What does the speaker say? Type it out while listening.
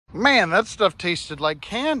Man, that stuff tasted like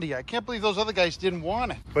candy. I can't believe those other guys didn't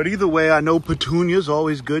want it. But either way, I know Petunia's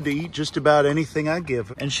always good to eat just about anything I give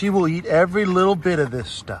her. And she will eat every little bit of this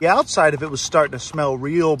stuff. The outside of it was starting to smell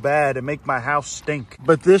real bad and make my house stink.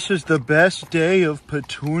 But this is the best day of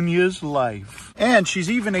Petunia's life. And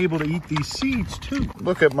she's even able to eat these seeds too.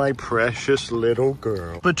 Look at my precious little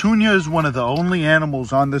girl. Petunia is one of the only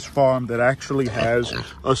animals on this farm that actually has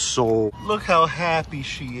a soul. Look how happy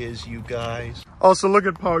she is, you guys. Also, look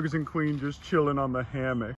at Pugs and Queen just chilling on the hammock.